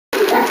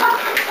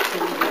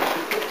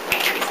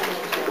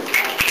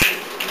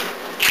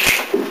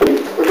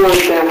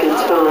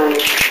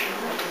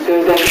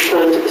Going back in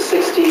time to the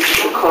 60s,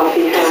 to the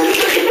coffee house,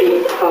 the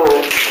beat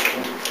poets.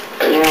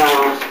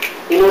 Yeah.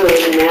 You know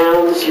those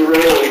nouns you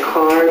wrote on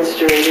cards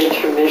during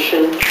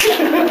intermission?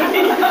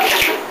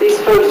 These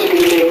folks are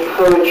going to make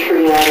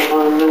poetry out of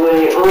them the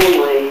way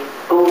only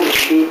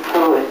beat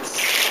poets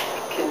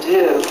can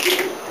do.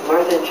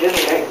 Martha and Jim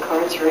are writing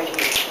cards right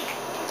here.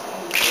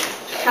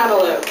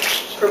 Cantaloupe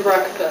for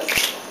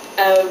breakfast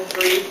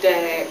every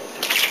day.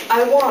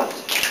 I want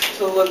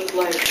to look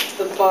like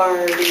the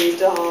Barbie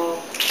doll.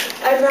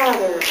 I'd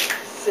rather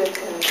sit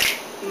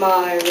in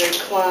my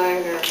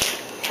recliner,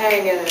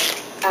 hanging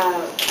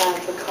out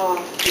at the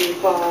coffee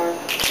bar.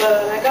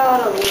 But I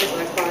gotta look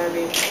like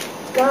Barbie.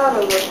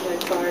 Gotta look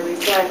like Barbie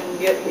so I can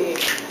get me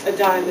a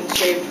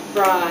diamond-shaped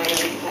frying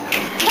pan.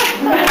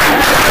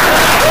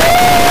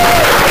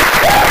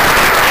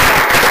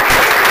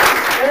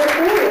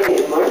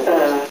 Hey,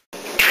 Martha.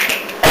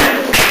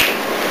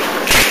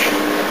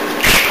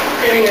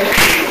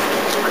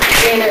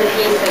 Inner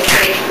peace and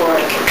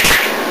skateboard.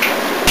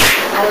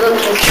 I look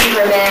in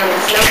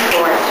Superman's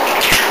snowboard.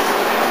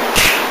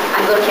 I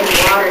look in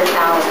water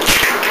towers.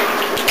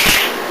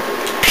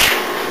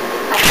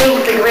 I think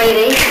the great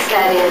apes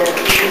had inner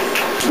peace.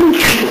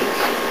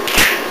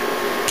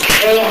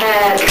 They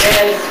had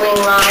red swing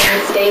line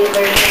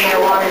staplers in their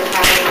water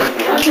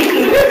towers.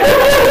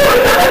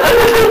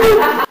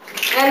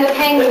 And the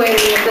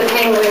penguins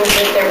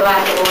with their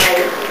black and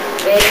white,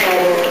 they had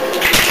inner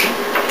peace.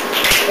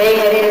 They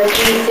had inner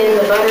peace in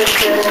the butter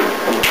churn,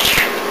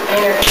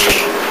 inner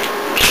peace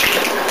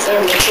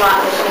in the slot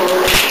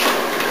machine.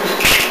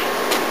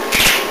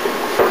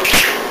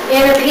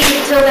 Inner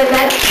peace till they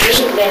met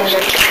meat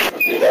vendors.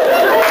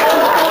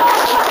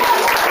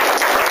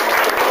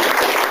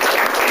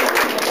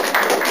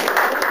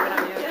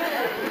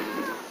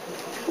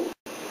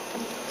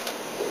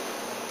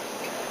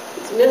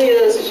 As many of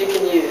those as you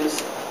can use.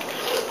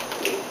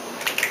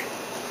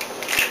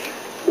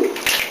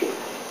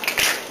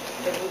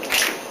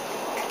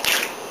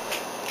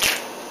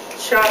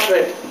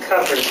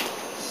 Chocolate-covered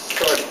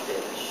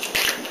swordfish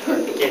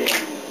are getting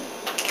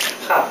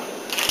popular.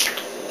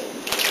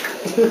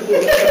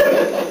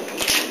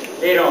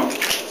 They don't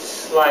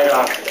slide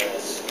off the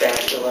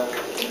spatula.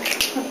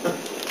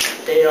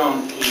 They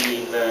don't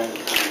even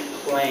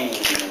complain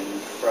when you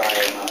fry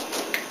them up.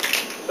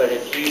 But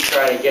if you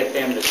try to get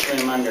them to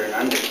swim under an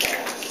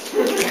underpass,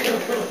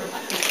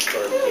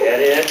 forget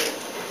it.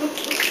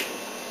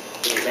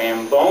 The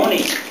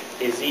Zamboni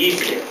is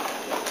easier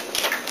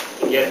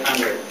to get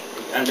under the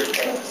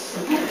underpass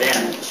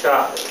than a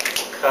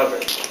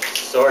chocolate-covered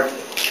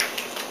swordfish.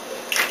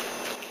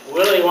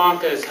 Willy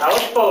Wonka's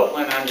houseboat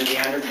went under the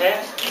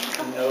underpass.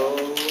 No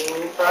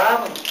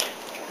problem.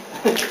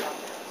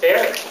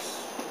 Ferrets.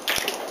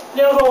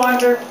 They'll go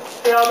under,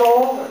 they'll go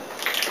over.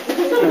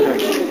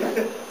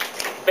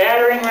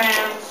 Battering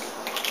rams,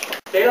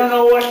 they don't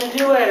know what to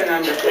do at an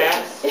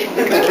underpass.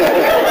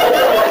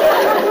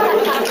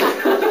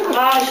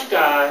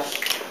 Oshkosh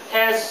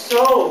has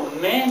so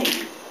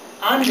many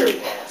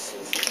underpasses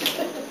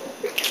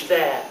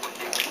that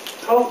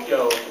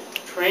Tokyo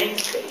train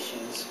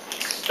stations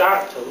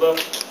start to look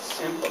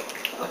simple.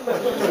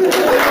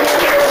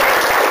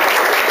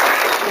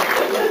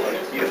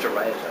 You have to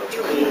write it out.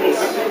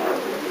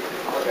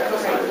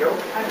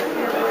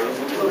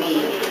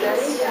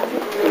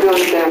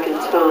 Going back in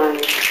time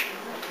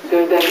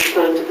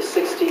to the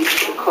 60s,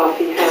 to the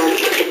coffee house,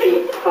 to the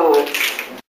beat poets.